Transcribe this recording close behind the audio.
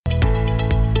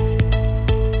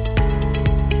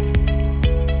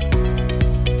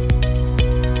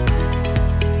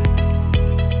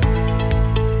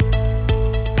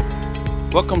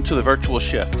Welcome to The Virtual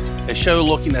Shift, a show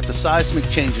looking at the seismic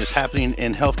changes happening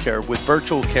in healthcare with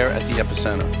virtual care at the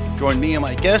epicenter. Join me and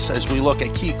my guests as we look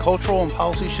at key cultural and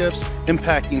policy shifts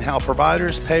impacting how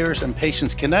providers, payers, and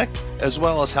patients connect, as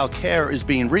well as how care is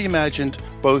being reimagined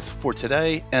both for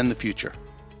today and the future.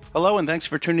 Hello, and thanks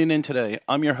for tuning in today.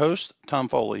 I'm your host, Tom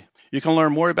Foley. You can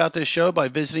learn more about this show by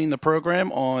visiting the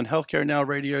program on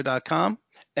healthcarenowradio.com,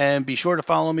 and be sure to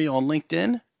follow me on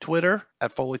LinkedIn, Twitter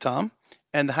at FoleyTom,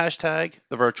 and the hashtag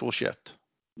The Virtual Shift.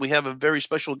 We have a very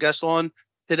special guest on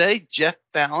today, Jeff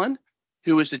Fallon,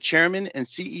 who is the chairman and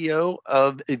CEO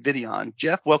of Evideon.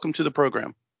 Jeff, welcome to the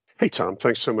program. Hey, Tom.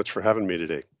 Thanks so much for having me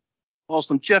today.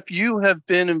 Awesome. Jeff, you have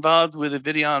been involved with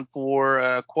Evideon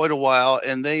for quite a while,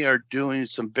 and they are doing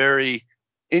some very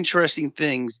interesting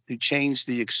things to change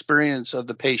the experience of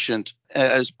the patient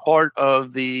as part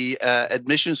of the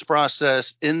admissions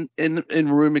process,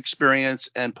 in-room experience,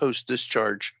 and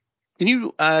post-discharge. Can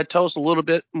you tell us a little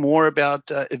bit more about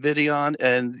Evideon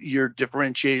and your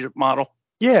differentiated model?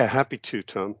 Yeah, happy to,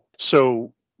 Tom.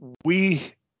 So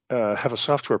we have a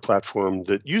software platform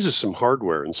that uses some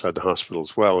hardware inside the hospital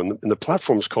as well. And the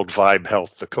platform is called Vibe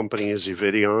Health. The company is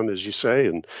Evideon, as you say,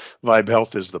 and Vibe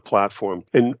Health is the platform.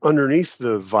 And underneath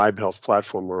the Vibe Health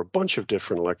platform are a bunch of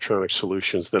different electronic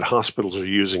solutions that hospitals are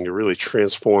using to really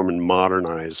transform and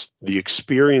modernize the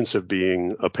experience of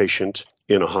being a patient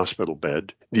in a hospital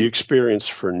bed, the experience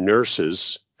for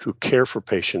nurses who care for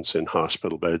patients in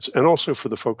hospital beds, and also for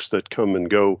the folks that come and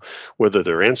go, whether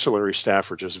they're ancillary staff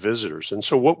or just visitors. And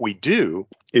so what we do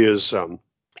is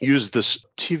use this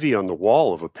TV on the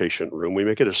wall of a patient room. We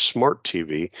make it a smart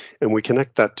TV, and we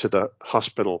connect that to the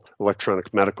hospital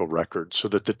electronic medical record so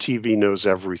that the TV knows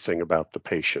everything about the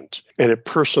patient. And it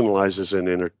personalizes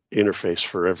an interface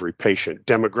for every patient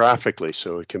demographically.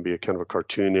 So it can be a kind of a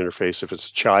cartoon interface. If it's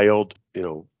a child,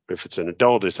 if it's an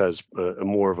adult, it has a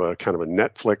more of a kind of a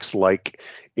Netflix-like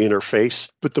interface.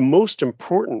 But the most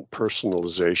important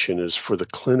personalization is for the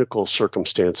clinical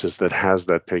circumstances that has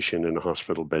that patient in a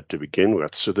hospital bed to begin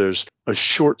with. So there's a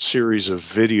short series of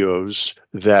videos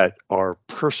that are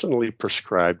personally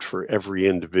prescribed for every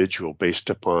individual based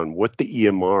upon what the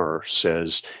EMR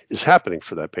says is happening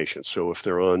for that patient. So if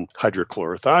they're on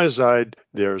hydrochlorothiazide,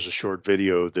 there's a short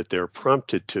video that they're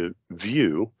prompted to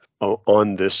view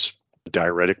on this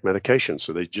diuretic medication,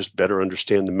 so they just better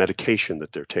understand the medication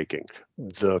that they're taking,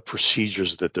 the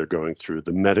procedures that they're going through,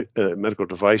 the medical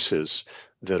devices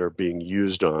that are being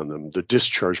used on them, the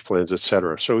discharge plans,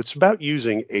 etc. So it's about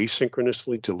using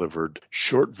asynchronously delivered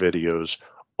short videos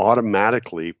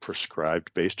automatically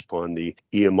prescribed based upon the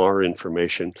EMR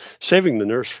information, saving the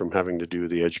nurse from having to do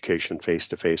the education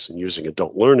face-to-face and using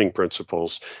adult learning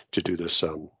principles to do this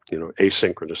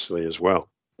asynchronously as well.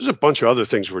 There's a bunch of other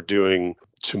things we're doing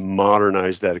to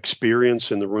modernize that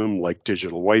experience in the room, like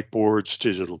digital whiteboards,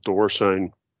 digital door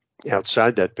sign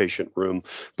outside that patient room.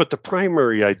 But the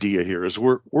primary idea here is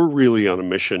we're really on a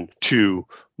mission to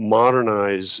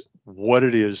modernize what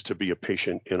it is to be a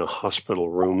patient in a hospital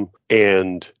room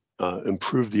and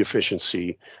improve the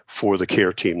efficiency for the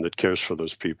care team that cares for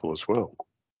those people as well.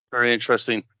 Very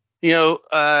interesting.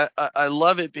 I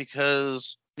love it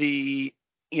because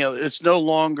it's no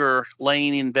longer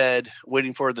laying in bed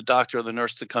waiting for the doctor or the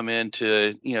nurse to come in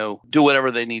to, do whatever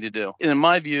they need to do. And in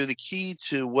my view, the key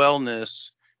to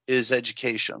wellness is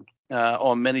education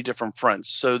on many different fronts.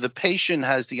 So the patient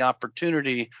has the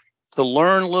opportunity to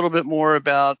learn a little bit more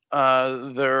about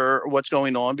what's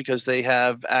going on because they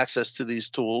have access to these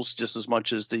tools just as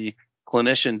much as the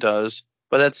clinician does.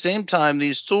 But at the same time,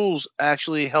 these tools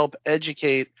actually help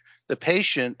educate the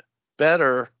patient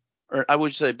better, or I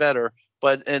would say better,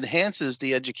 but enhances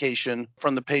the education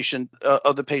from the patient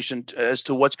of the patient as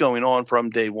to what's going on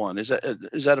from day one. Is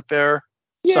that a fair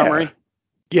summary?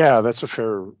 Yeah, that's a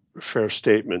fair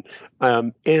statement.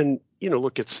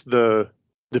 Look, it's the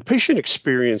patient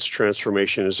experience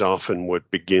transformation is often what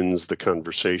begins the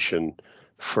conversation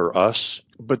for us.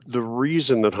 But the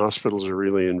reason that hospitals are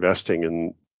really investing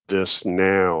in this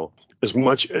now, as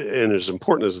much and as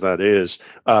important as that is,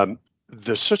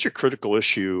 there's such a critical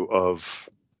issue of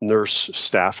nurse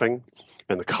staffing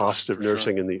and the cost of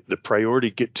nursing and the priority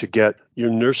to get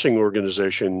your nursing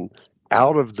organization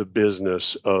out of the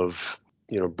business of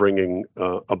bringing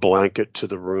a blanket to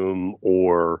the room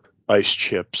or ice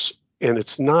chips. And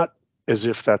it's not as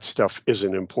if that stuff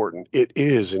isn't important. It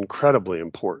is incredibly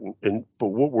important. But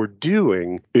what we're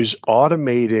doing is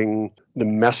automating the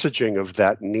messaging of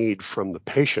that need from the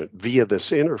patient via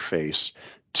this interface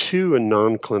to a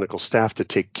non-clinical staff to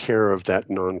take care of that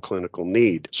non-clinical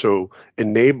need. So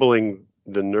enabling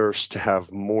the nurse to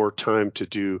have more time to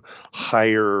do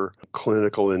higher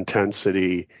clinical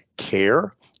intensity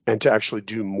care and to actually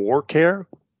do more care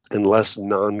and less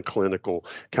non-clinical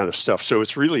kind of stuff. So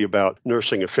it's really about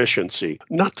nursing efficiency,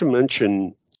 not to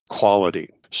mention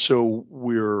quality. So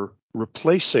we're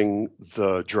replacing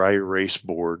the dry erase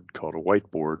board called a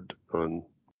whiteboard on,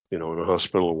 on a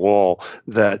hospital wall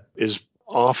that is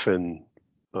often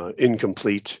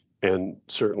incomplete and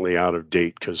certainly out of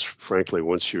date because frankly,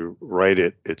 once you write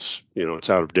it, it's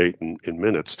out of date in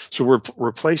minutes. So we're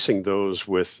replacing those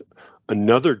with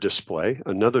another display,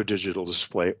 another digital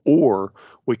display, or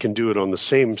we can do it on the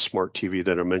same smart TV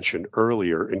that I mentioned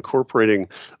earlier, incorporating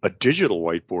a digital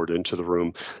whiteboard into the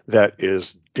room that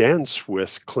is dense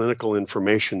with clinical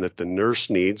information that the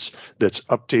nurse needs, that's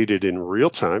updated in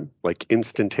real time, like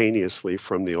instantaneously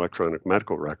from the electronic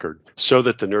medical record, so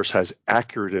that the nurse has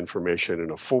accurate information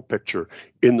and a full picture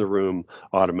in the room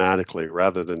automatically,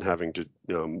 rather than having to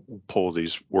pull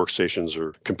these workstations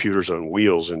or computers on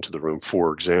wheels into the room,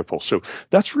 for example. So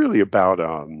that's really about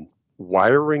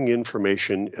wiring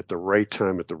information at the right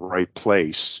time, at the right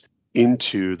place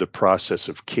into the process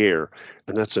of care.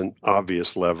 And that's an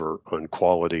obvious lever on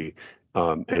quality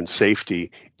and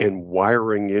safety, and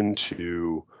wiring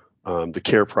into the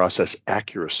care process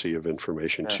accuracy of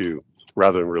information too,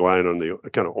 rather than relying on the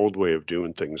kind of old way of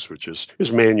doing things, which is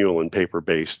manual and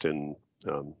paper-based and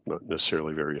not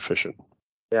necessarily very efficient.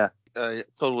 Yeah, I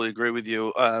totally agree with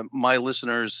you. My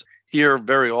listeners hear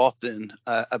very often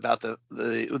about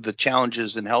the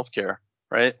challenges in healthcare,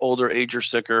 right? Older age or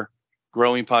sicker,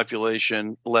 growing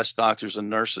population, less doctors and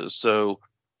nurses. So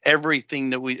everything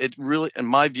that it really, in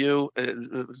my view,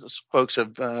 folks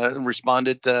have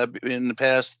responded in the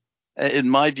past. In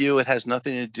my view, it has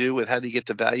nothing to do with how do you get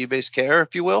to value-based care,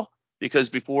 if you will, because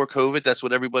before COVID, that's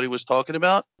what everybody was talking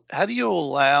about. How do you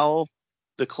allow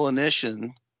the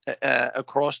clinician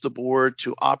across the board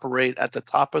to operate at the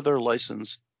top of their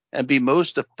license and be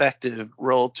most effective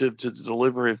relative to the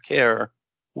delivery of care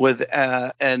with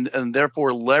and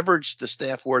therefore leverage the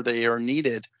staff where they are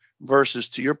needed, versus,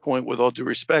 to your point, with all due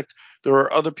respect, there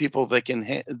are other people that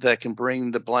can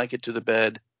bring the blanket to the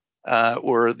bed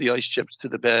or the ice chips to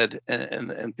the bed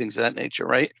and things of that nature,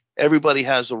 right? Everybody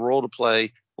has a role to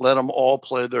play. Let them all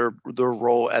play their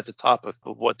role at the top of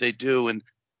what they do.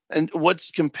 And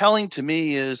what's compelling to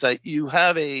me is that you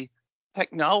have a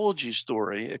technology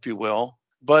story, if you will,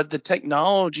 but the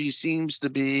technology seems to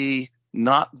be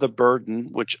not the burden,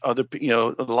 which a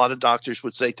lot of doctors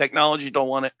would say, technology, don't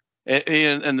want it.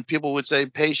 And the people would say,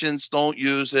 patients, don't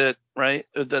use it, right?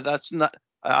 That's not,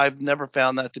 I've never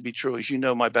found that to be true. As you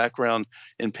know, my background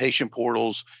in patient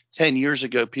portals, 10 years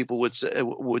ago, people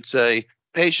would say,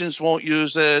 patients won't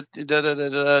use it.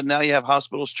 Now you have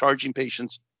hospitals charging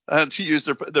patients to use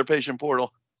their patient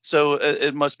portal. So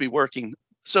it must be working.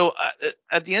 So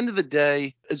at the end of the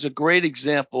day, it's a great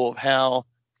example of how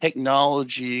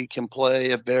technology can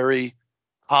play a very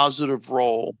positive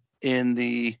role in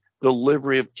the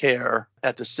delivery of care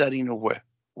at the setting of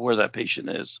where that patient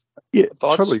is. Yeah,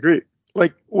 Thoughts? totally agree.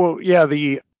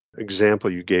 The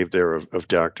example you gave there of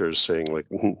doctors saying, like,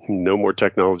 no more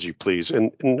technology, please,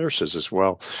 and nurses as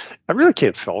well. I really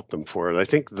can't fault them for it. I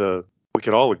think we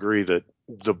could all agree that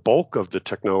the bulk of the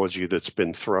technology that's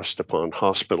been thrust upon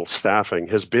hospital staffing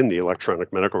has been the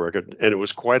electronic medical record, and it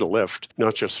was quite a lift,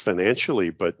 not just financially,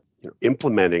 but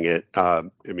implementing it.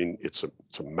 It's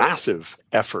a massive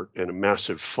effort and a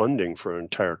massive funding for an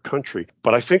entire country.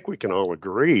 But I think we can all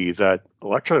agree that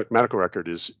electronic medical record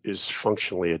is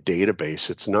functionally a database.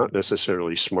 It's not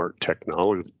necessarily smart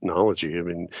technology. I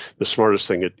mean, the smartest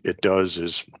thing it does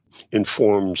is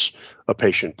informs a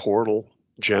patient portal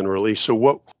generally. So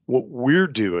what we're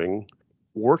doing,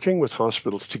 working with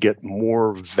hospitals to get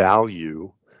more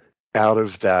value out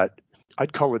of that,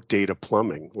 I'd call it data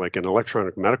plumbing. Like an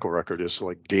electronic medical record is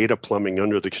like data plumbing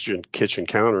under the kitchen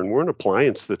counter, and we're an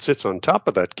appliance that sits on top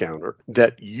of that counter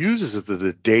that uses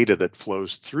the data that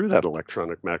flows through that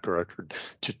electronic medical record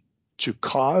to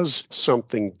cause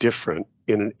something different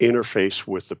in an interface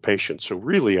with the patient. So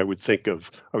really, I would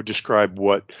describe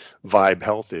what Vibe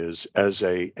Health is as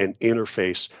an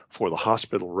interface for the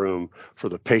hospital room, for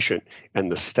the patient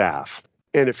and the staff.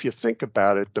 And if you think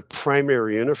about it, the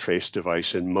primary interface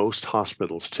device in most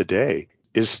hospitals today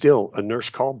is still a nurse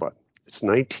call button. It's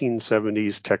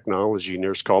 1970s technology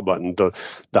nurse call button. The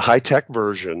high-tech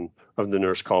version of the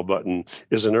nurse call button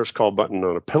is a nurse call button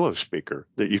on a pillow speaker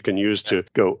that you can use to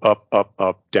go up, up,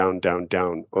 up, down, down,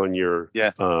 down on your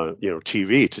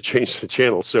TV to change the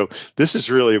channel. So this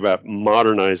is really about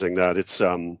modernizing that. It's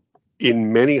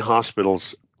in many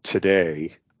hospitals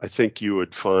today, I think you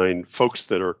would find folks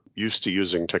that are used to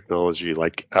using technology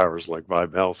like ours, like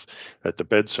Vibe Health at the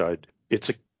bedside.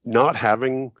 Not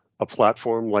having a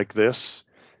platform like this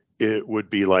it would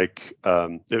be like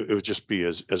it would just be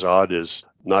as odd as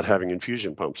not having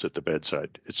infusion pumps at the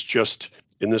bedside. It's just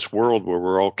in this world where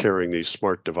we're all carrying these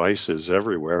smart devices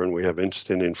everywhere and we have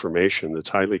instant information that's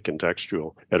highly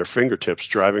contextual at our fingertips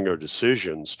driving our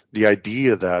decisions, the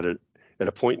idea that at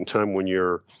a point in time when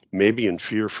you're maybe in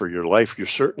fear for your life, you're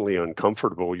certainly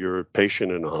uncomfortable, you're a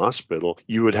patient in a hospital,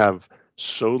 you would have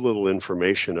so little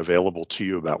information available to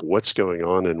you about what's going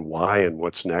on and why and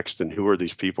what's next and who are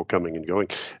these people coming and going.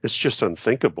 It's just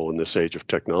unthinkable in this age of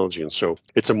technology. And so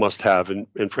it's a must have. And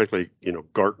frankly,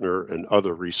 Gartner and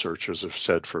other researchers have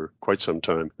said for quite some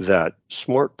time that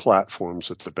smart platforms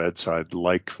at the bedside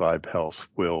like Vibe Health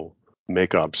will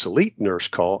make obsolete nurse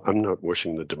call. I'm not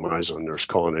wishing the demise on nurse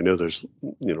call. And I know there's,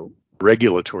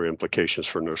 regulatory implications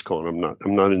for nurse call. And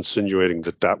I'm not insinuating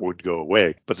that would go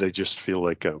away, but they just feel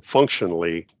like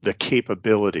functionally the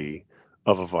capability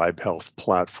of a Vibe Health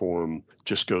platform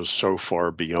just goes so far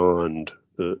beyond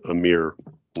a mere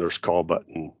nurse call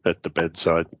button at the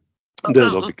bedside that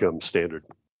it'll become standard.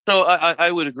 So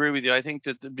I would agree with you. I think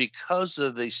that because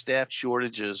of the staff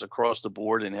shortages across the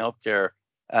board in healthcare,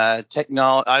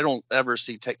 technology, I don't ever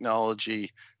see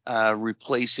technology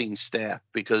replacing staff,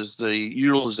 because the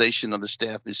utilization of the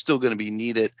staff is still going to be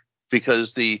needed,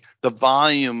 because the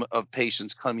volume of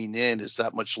patients coming in is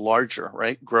that much larger,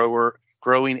 right?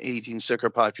 Growing, aging, sicker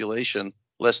population,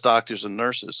 less doctors and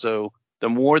nurses. So the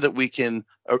more that we can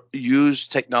use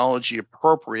technology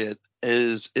appropriate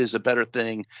is a better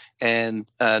thing, and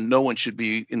no one should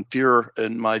be in fear,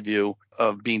 in my view,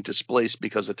 of being displaced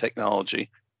because of technology.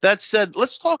 That said,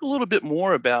 let's talk a little bit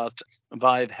more about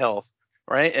Vibe Health,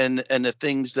 right? And the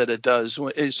things that it does.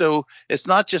 So it's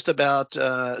not just about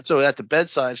so at the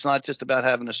bedside, it's not just about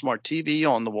having a smart TV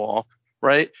on the wall,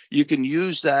 right? You can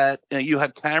use that. You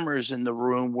have cameras in the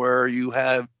room where you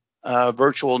have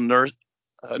virtual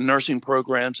nursing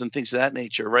programs and things of that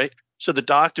nature, right? So the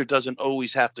doctor doesn't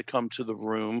always have to come to the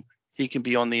room. He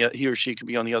or she can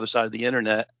be on the other side of the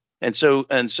internet, and so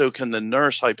can the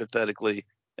nurse, hypothetically.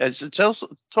 And so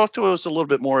talk to us a little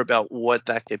bit more about what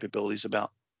that capability is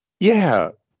about. Yeah,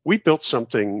 we built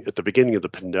something at the beginning of the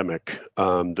pandemic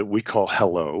that we call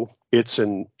Hello. It's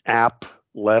an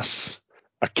app-less,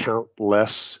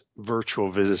 account-less virtual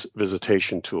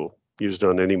visitation tool used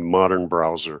on any modern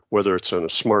browser, whether it's on a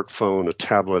smartphone, a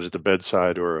tablet at the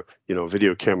bedside, or a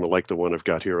video camera like the one I've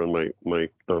got here on my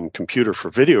computer for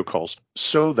video calls,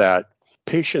 so that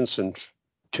patients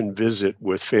can visit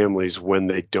with families when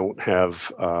they don't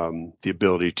have the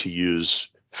ability to use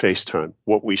FaceTime.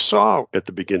 What we saw at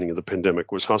the beginning of the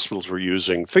pandemic was hospitals were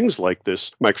using things like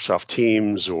this, Microsoft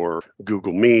Teams or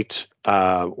Google Meet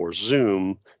or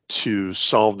Zoom, to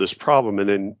solve this problem. And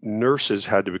then nurses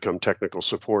had to become technical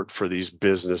support for these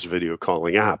business video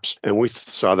calling apps. And we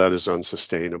saw that as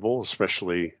unsustainable,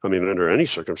 especially, under any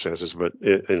circumstances, but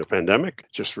in a pandemic,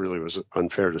 it just really was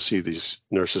unfair to see these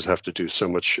nurses have to do so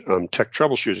much tech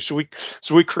troubleshooting.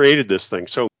 So we created this thing.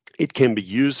 So it can be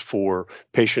used for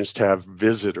patients to have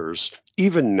visitors,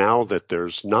 even now that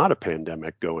there's not a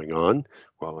pandemic going on.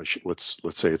 Well, let's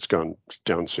say it's gone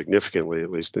down significantly,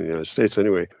 at least in the United States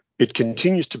anyway. It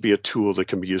continues to be a tool that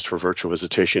can be used for virtual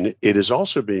visitation. It is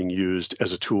also being used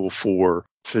as a tool for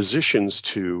physicians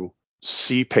to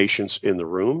see patients in the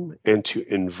room and to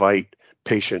invite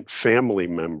patient family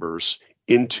members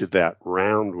into that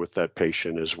round with that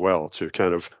patient as well, to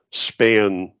kind of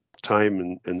span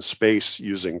time and space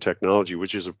using technology,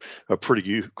 which is a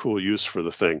pretty cool use for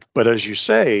the thing. But as you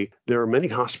say, there are many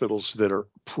hospitals that are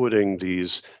putting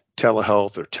these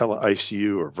telehealth or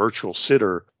tele-ICU or virtual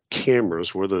sitter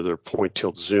cameras, whether they're point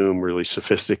tilt zoom, really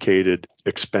sophisticated,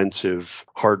 expensive,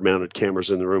 hard-mounted cameras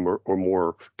in the room, or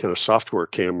more kind of software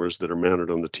cameras that are mounted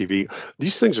on the TV.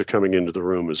 These things are coming into the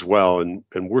room as well, and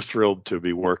we're thrilled to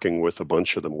be working with a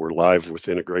bunch of them. We're live with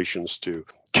integrations to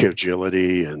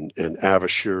Caregility and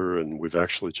Avasure, and we've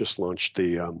actually just launched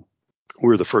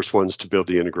we're the first ones to build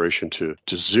the integration to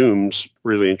Zoom's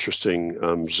really interesting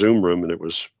Zoom room, and it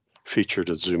was featured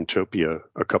at Zoomtopia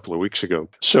a couple of weeks ago.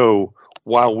 So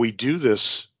while we do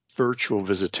this virtual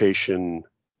visitation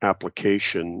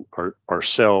application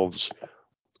ourselves,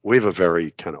 we have a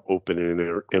very kind of open and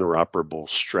interoperable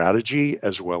strategy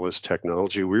as well as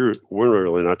technology. We're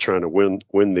really not trying to win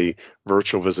the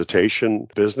virtual visitation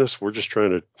business. We're just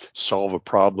trying to solve a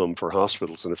problem for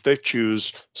hospitals. And if they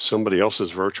choose somebody else's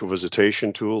virtual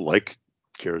visitation tool like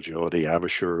Caregility,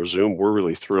 Avasure, or Zoom, we're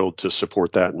really thrilled to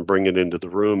support that and bring it into the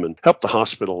room and help the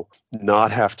hospital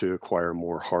not have to acquire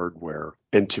more hardware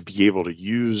and to be able to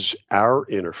use our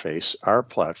interface, our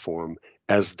platform,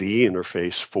 as the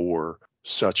interface for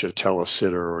such a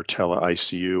telesitter or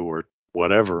tele-ICU or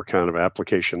whatever kind of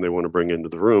application they want to bring into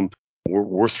the room.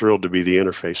 we're thrilled to be the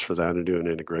interface for that and do an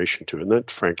integration to it. And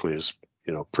that, frankly, is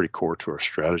pretty core to our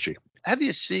strategy. How do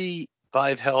you see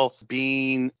Vive Health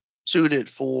being suited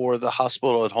for the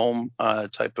hospital at home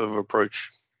type of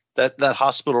approach? That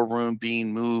hospital room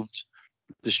being moved,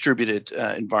 distributed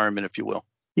environment, if you will.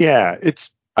 Yeah,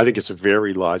 I think it's a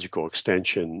very logical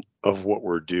extension of what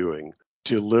we're doing,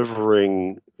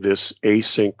 delivering this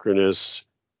asynchronous,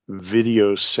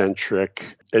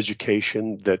 video-centric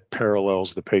education that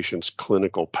parallels the patient's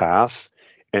clinical path,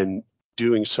 and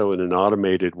doing so in an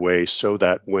automated way so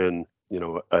that when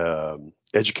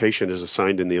education is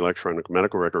assigned in the electronic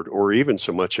medical record, or even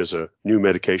so much as a new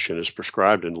medication is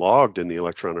prescribed and logged in the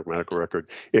electronic medical record,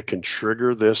 it can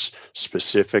trigger this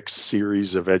specific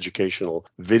series of educational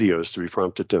videos to be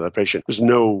prompted to that patient. There's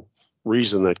no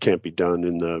reason that can't be done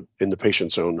in the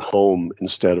patient's own home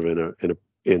instead of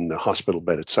in the hospital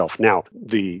bed itself. Now,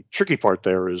 the tricky part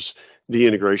there is the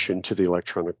integration to the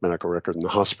electronic medical record and the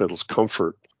hospital's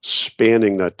comfort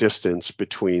spanning that distance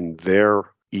between their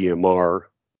EMR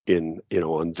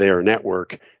on their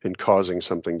network and causing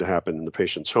something to happen in the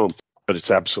patient's home. But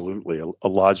it's absolutely a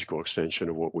logical extension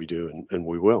of what we do, and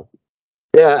we will.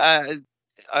 Yeah,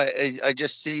 I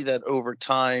just see that over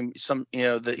time, as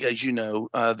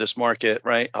this market,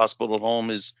 right, hospital at home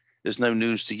is no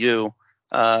news to you,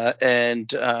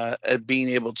 and being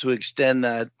able to extend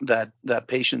that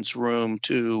patient's room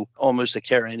to almost a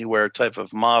care anywhere type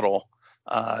of model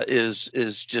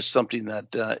is just something that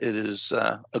it is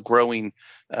a growing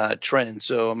trend.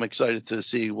 So I'm excited to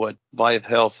see what Vive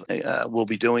Health will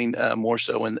be doing more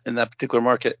so in that particular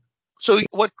market. So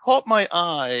what caught my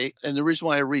eye, and the reason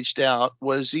why I reached out,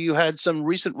 was you had some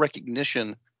recent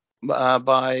recognition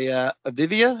by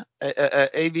Avivia,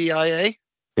 AVIA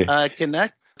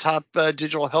Connect, top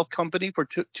digital health company for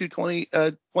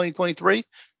 2023.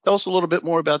 Tell us a little bit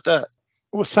more about that.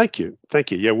 Well, thank you.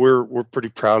 Yeah, we're pretty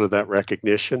proud of that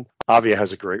recognition. Avia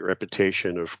has a great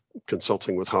reputation of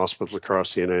consulting with hospitals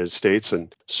across the United States,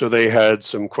 and so they had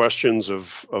some questions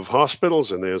of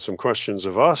hospitals, and they had some questions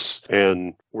of us,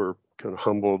 and we're kind of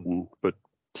humbled but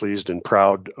pleased and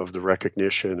proud of the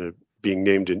recognition of being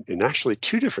named in actually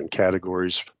two different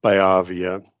categories by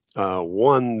Avia.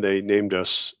 One, they named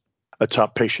us a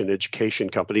top patient education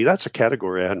company. That's a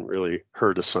category I hadn't really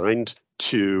heard assigned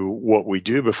to what we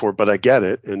do before, but I get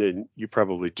it, and you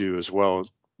probably do as well,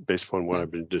 based upon what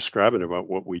I've been describing about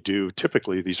what we do.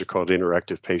 Typically, these are called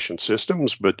interactive patient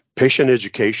systems, but patient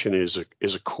education is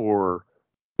a core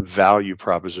value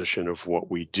proposition of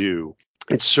what we do.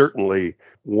 It's certainly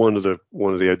one of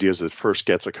the ideas that first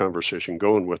gets a conversation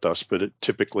going with us, but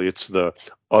typically it's the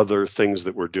other things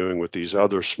that we're doing with these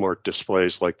other smart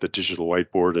displays, like the digital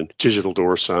whiteboard and digital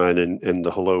door sign and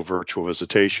the Hello virtual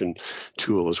visitation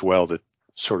tool as well, that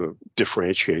sort of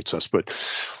differentiates us. But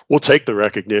we'll take the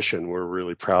recognition. We're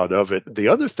really proud of it. The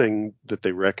other thing that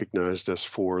they recognized us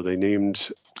for, they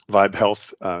named Vibe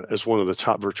Health as one of the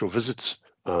top virtual visits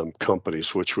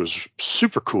companies, which was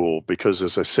super cool because,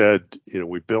 as I said,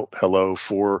 we built Hello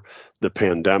for the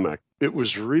pandemic. It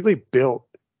was really built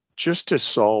just to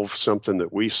solve something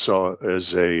that we saw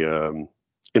as an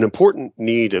important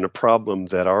need and a problem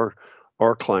that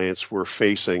our clients were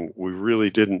facing. We really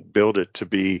didn't build it to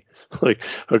be like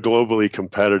a globally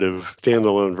competitive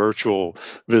standalone virtual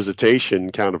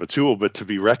visitation kind of a tool, but to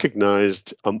be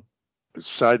recognized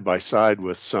side by side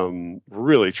with some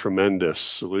really tremendous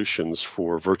solutions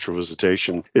for virtual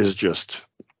visitation is just,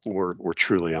 we're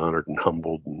truly honored and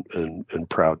humbled and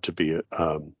proud to be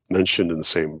mentioned in the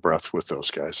same breath with those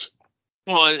guys.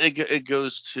 Well, it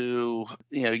goes to,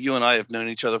 you and I have known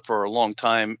each other for a long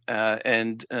time,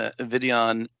 and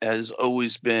Vidion has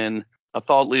always been a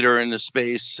thought leader in the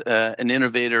space, an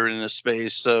innovator in the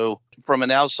space. So from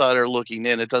an outsider looking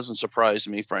in, it doesn't surprise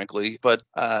me, frankly. But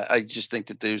I just think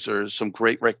that these are some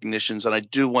great recognitions. And I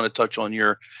do want to touch on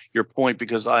your point,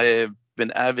 because I have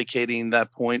been advocating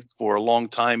that point for a long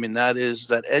time. And that is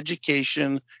that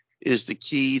education is the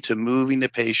key to moving the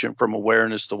patient from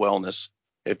awareness to wellness.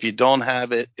 If you don't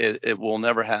have it, it will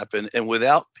never happen. And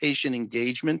without patient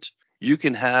engagement, you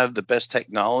can have the best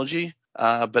technology,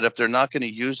 but if they're not going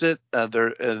to use it,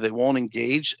 they won't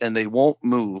engage and they won't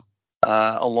move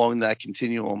along that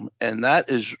continuum. And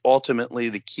that is ultimately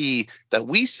the key that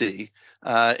we see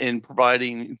in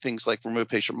providing things like remote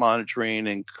patient monitoring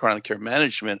and chronic care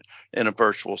management in a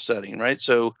virtual setting, right?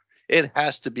 So it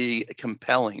has to be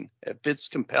compelling. If it's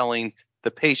compelling, the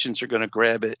patients are going to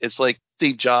grab it. It's like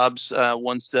Steve Jobs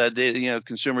once said,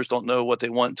 consumers don't know what they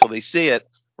want until they see it,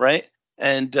 right?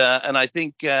 And I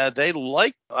think they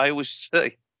like, I always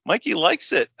say, Mikey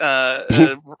likes it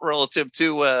relative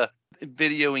to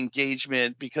video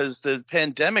engagement, because the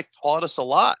pandemic taught us a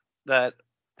lot. that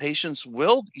patients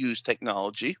will use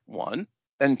technology, one,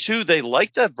 and two, they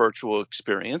like that virtual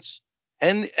experience.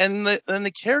 And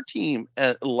the care team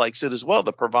likes it as well.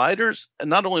 The providers, and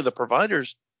not only the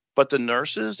providers, but the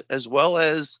nurses, as well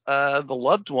as the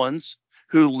loved ones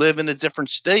who live in a different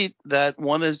state that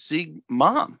want to see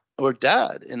mom or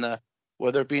dad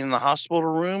whether it be in the hospital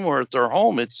room or at their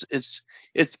home. It's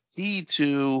key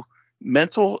to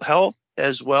mental health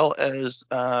as well as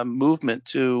movement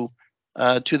to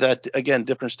that, again,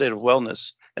 different state of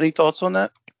wellness. Any thoughts on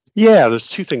that? Yeah, there's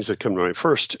two things that come to mind.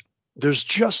 First, there's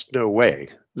just no way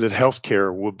that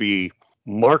healthcare will be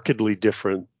markedly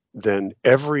different than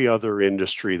every other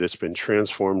industry that's been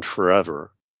transformed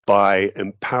forever by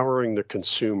empowering the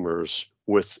consumers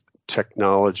with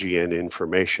technology and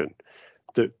information.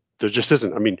 There just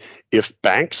isn't. I mean, if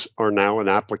banks are now an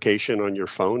application on your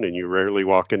phone and you rarely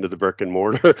walk into the brick and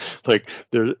mortar, like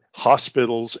the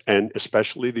hospitals and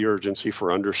especially the urgency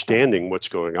for understanding what's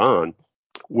going on.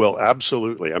 Well,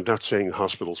 absolutely. I'm not saying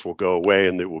hospitals will go away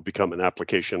and it will become an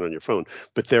application on your phone,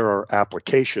 but there are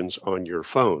applications on your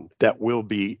phone that will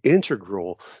be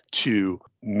integral to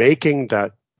making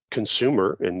that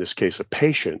consumer, in this case a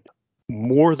patient,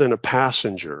 more than a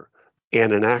passenger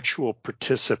and an actual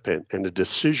participant and a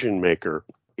decision maker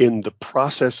in the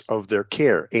process of their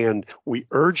care. And we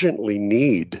urgently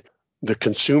need the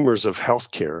consumers of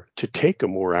healthcare to take a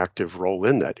more active role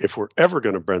in that. If we're ever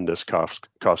going to bend this cost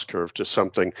curve to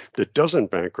something that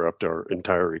doesn't bankrupt our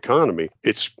entire economy,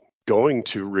 it's going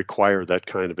to require that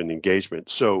kind of an engagement.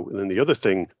 So then the other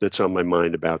thing that's on my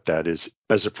mind about that is,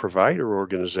 as a provider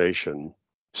organization,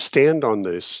 stand on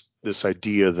this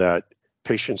idea that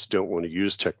patients don't want to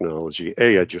use technology.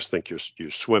 I just think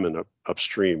you're swimming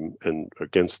upstream and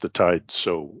against the tide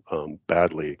so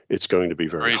badly. It's going to be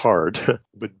very hard.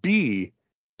 But B,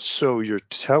 so you're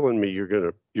telling me you're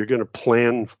gonna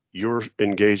plan your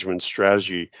engagement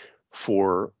strategy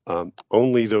for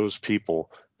only those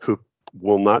people who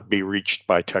will not be reached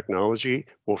by technology.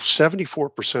 Well,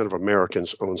 74% of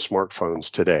Americans own smartphones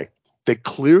today. They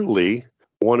clearly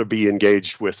want to be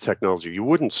engaged with technology. You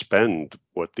wouldn't spend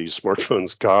what these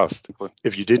smartphones cost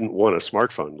if you didn't want a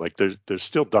smartphone. Like there's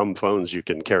still dumb phones you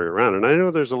can carry around. And I know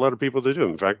there's a lot of people that do.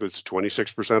 In fact, it's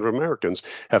 26% of Americans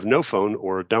have no phone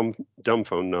or a dumb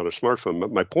phone, not a smartphone.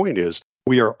 But my point is,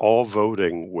 we are all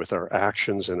voting with our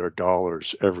actions and our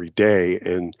dollars every day.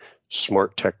 And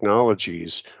smart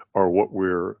technologies are what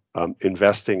we're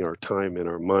investing our time and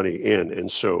our money in.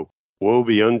 And so woe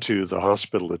be unto the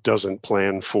hospital that doesn't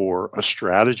plan for a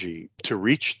strategy to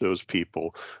reach those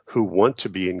people who want to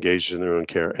be engaged in their own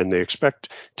care, and they expect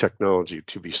technology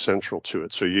to be central to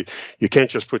it. So you can't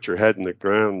just put your head in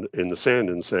the sand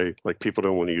and say, like, people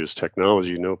don't want to use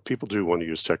technology. No, people do want to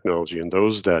use technology, and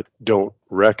those that don't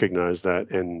recognize that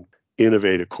and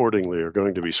innovate accordingly are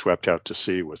going to be swept out to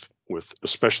sea with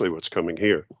especially what's coming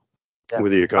here. Yeah.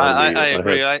 With the economy. I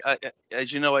agree. I,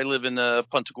 as you know, I live in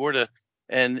Punta Gorda,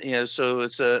 and so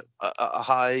it's a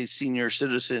high senior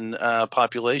citizen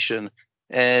population.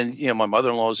 And my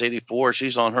mother-in-law is 84.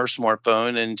 She's on her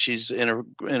smartphone, and she's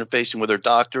interfacing with her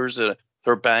doctors,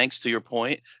 her banks. To your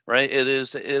point, right? It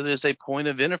is a point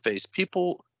of interface.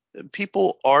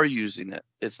 People are using it.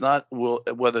 It's not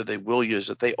whether they will use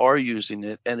it. They are using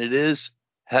it, and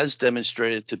has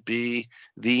demonstrated to be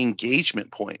the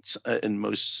engagement points in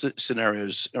most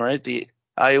scenarios. All right.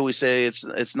 I always say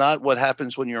it's not what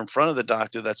happens when you're in front of the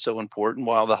doctor that's so important,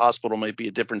 while the hospital might be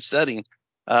a different setting.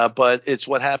 But it's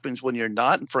what happens when you're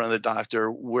not in front of the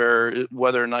doctor,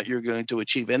 whether or not you're going to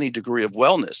achieve any degree of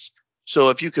wellness. So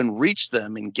if you can reach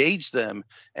them, engage them,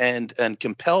 and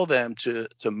compel them to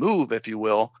move, if you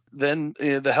will, then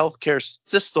the healthcare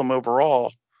system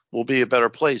overall will be a better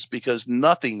place, because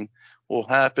nothing will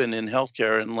happen in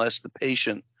healthcare unless the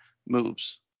patient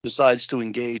moves, decides to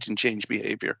engage and change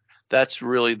behavior. That's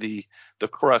really the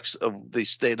crux of the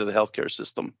state of the healthcare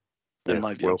system, in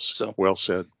my view. Well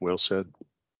said.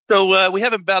 So we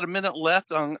have about a minute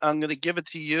left. I'm going to give it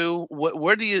to you.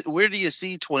 Where do you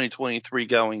see 2023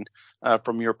 going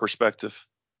from your perspective?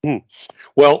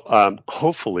 Well,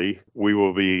 hopefully we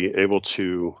will be able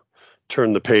to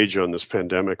turn the page on this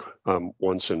pandemic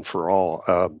once and for all.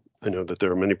 I know that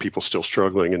there are many people still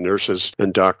struggling, and nurses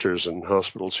and doctors and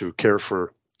hospitals who care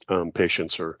for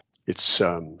patients,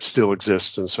 still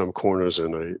exists in some corners,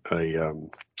 and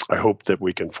I hope that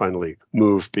we can finally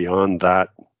move beyond that.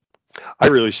 I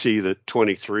really see that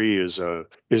 23 is a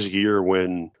year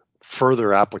when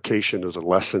further application of the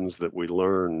lessons that we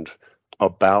learned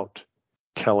about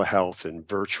telehealth and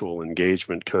virtual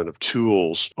engagement kind of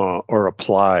tools are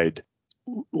applied.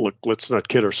 Look, let's not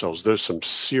kid ourselves. There's some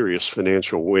serious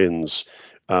financial wins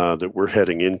that we're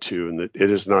heading into, and that it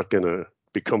is not going to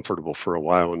be comfortable for a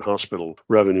while, and hospital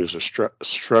revenues are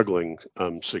struggling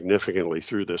significantly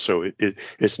through this. So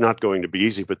it's not going to be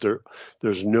easy, but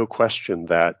there's no question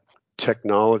that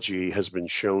technology has been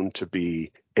shown to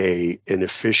be an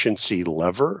efficiency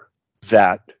lever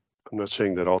that I'm not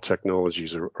saying that all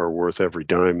technologies are worth every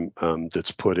dime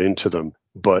that's put into them,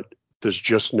 but there's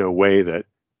just no way that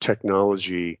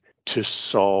technology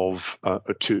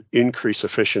to increase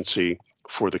efficiency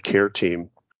for the care team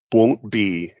won't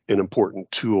be an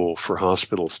important tool for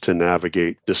hospitals to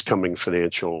navigate this coming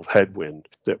financial headwind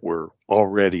that we're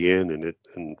already in.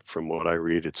 And from what I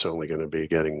read, it's only going to be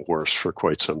getting worse for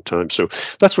quite some time. So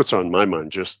that's what's on my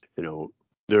mind. Just,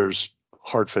 there's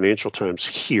hard financial times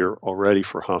here already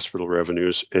for hospital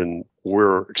revenues, and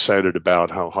we're excited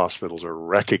about how hospitals are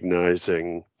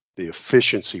recognizing the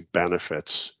efficiency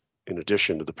benefits in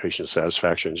addition to the patient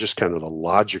satisfaction, just kind of the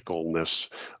logicalness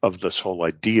of this whole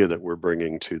idea that we're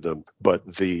bringing to them.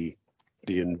 But the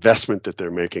investment that they're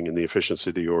making in the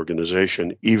efficiency of the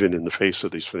organization, even in the face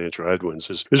of these financial headwinds,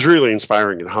 is really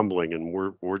inspiring and humbling. And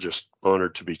we're just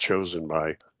honored to be chosen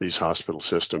by these hospital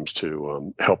systems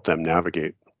to help them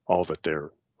navigate all that they're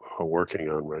working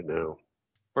on right now.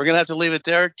 We're going to have to leave it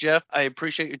there. Jeff, I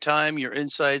appreciate your time, your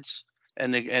insights,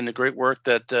 and the great work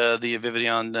that the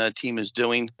Vividion team is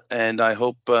doing. And I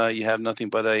hope you have nothing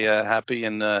but a happy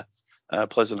and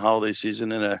pleasant holiday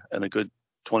season and a good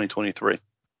 2023.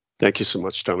 Thank you so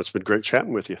much, Tom. It's been great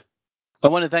chatting with you. I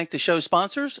want to thank the show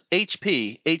sponsors,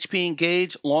 HP. HP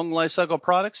Engage Long Lifecycle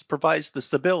Products provides the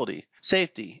stability,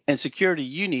 safety, and security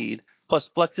you need, plus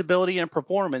flexibility and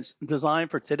performance designed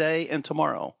for today and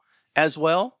tomorrow. As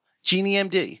well,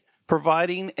 GenieMD,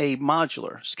 providing a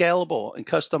modular, scalable, and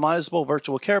customizable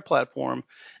virtual care platform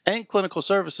and clinical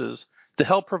services to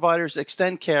help providers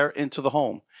extend care into the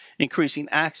home, increasing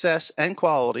access and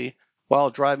quality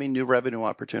while driving new revenue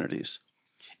opportunities.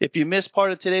 If you missed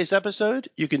part of today's episode,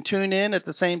 you can tune in at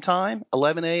the same time,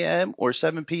 11 a.m. or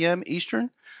 7 p.m. Eastern,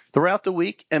 throughout the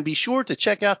week, and be sure to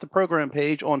check out the program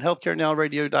page on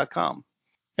healthcarenowradio.com.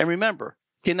 And remember,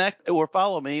 connect or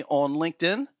follow me on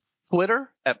LinkedIn,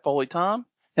 Twitter at FoleyTom,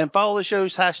 and follow the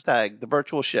show's hashtag, The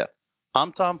Virtual Shift.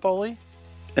 I'm Tom Foley.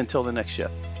 Until the next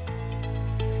shift.